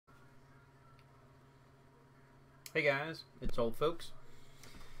Hey guys, it's old folks.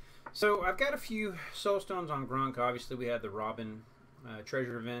 So I've got a few soulstones on Grunk. Obviously we had the Robin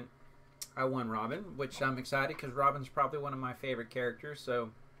treasure event. I won Robin, which I'm excited because Robin's probably one of my favorite characters, so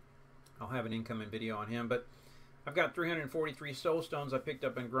I'll have an incoming video on him. But I've got 343 soulstones I picked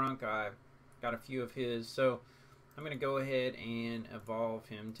up in Grunk. I got a few of his, so I'm going to go ahead and evolve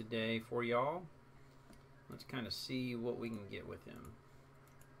him today for y'all. Let's kind of see what we can get with him.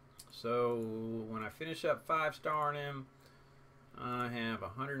 So when I finish up 5-starring him, I have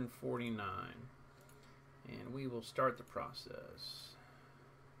 149, and we will start the process.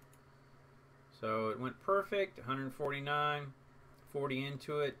 So it went perfect, 149, 40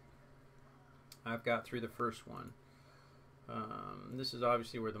 into it. I've got through the first one. This is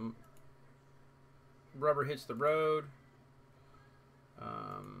obviously where the rubber hits the road.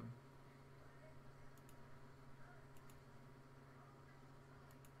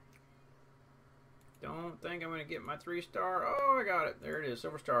 Don't think I'm going to get my 3-star. Oh, I got it. There it is,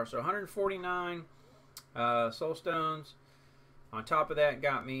 silver star. So 149 soul stones. On top of that,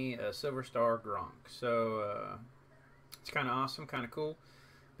 got me a silver star Grunk. So it's kind of awesome, kind of cool.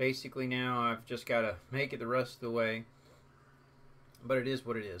 Basically now I've just got to make it the rest of the way. But it is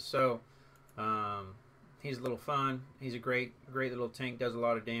what it is. So he's a little fun. He's a great little tank. Does a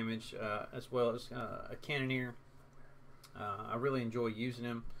lot of damage, as well as a cannoneer. I really enjoy using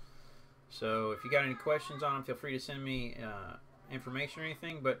him. So if you got any questions on him, feel free to send me information or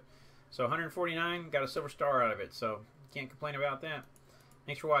anything. But so 149, got a silver star out of it. So can't complain about that.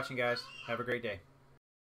 Thanks for watching, guys. Have a great day.